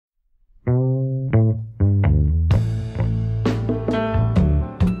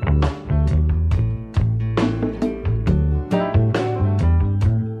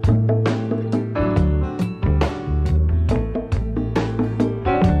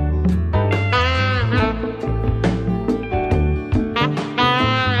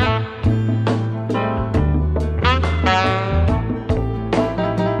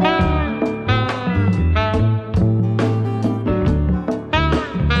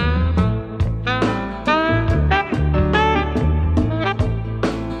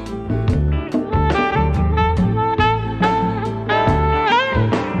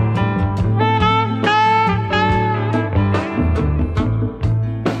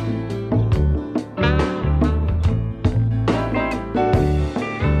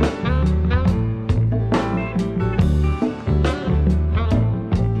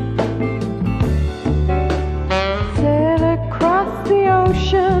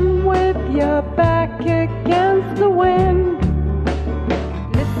your back against the wind,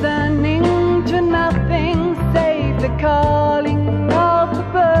 listening to nothing save the calling of the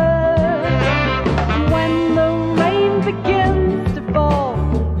birds. When the rain begins to fall,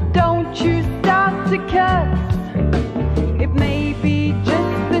 don't you start to curse. It may be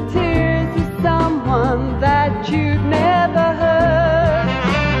just the tears of someone that you've never heard.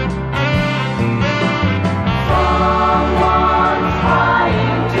 Someone's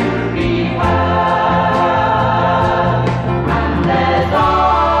trying to be heard, and there's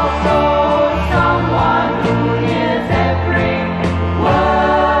also someone who hears every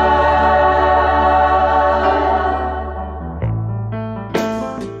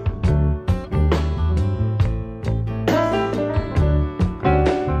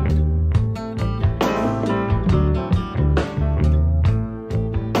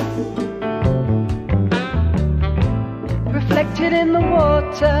Reflected in the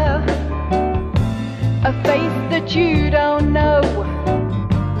water, a face that you don't know,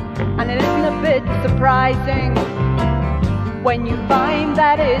 and it isn't a bit surprising when you find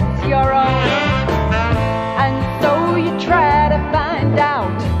that it's your own. And so you try to find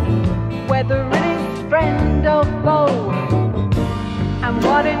out whether it is friend or foe, and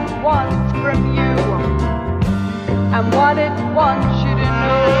what it wants from you, and what it wants you to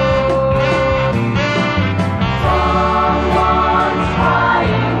know. Someone's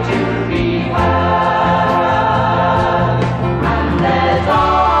trying to be heard, and there's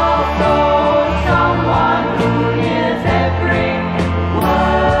also someone who hears every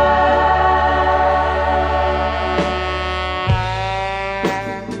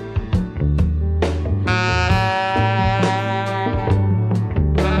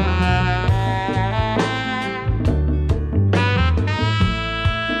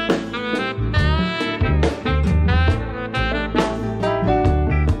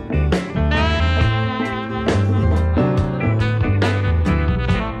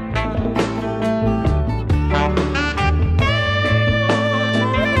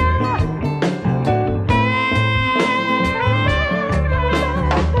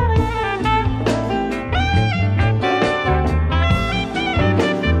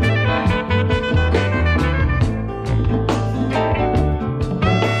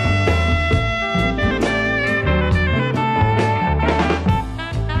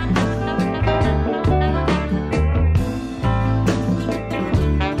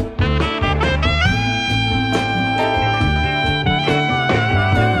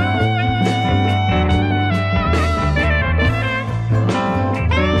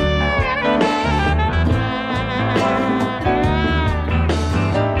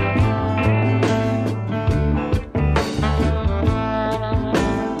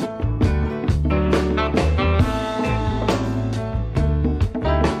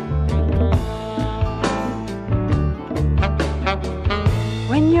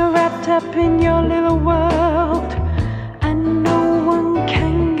When you're wrapped up in your little world and no one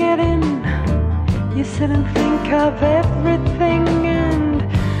can get in, you sit and think of everything, and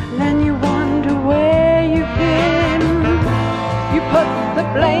then you wonder where you've been. You put the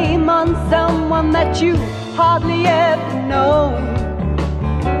blame on someone that you hardly ever know.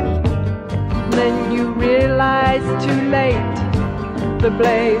 Then you realize too late the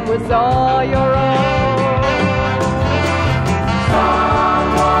blame was all your own.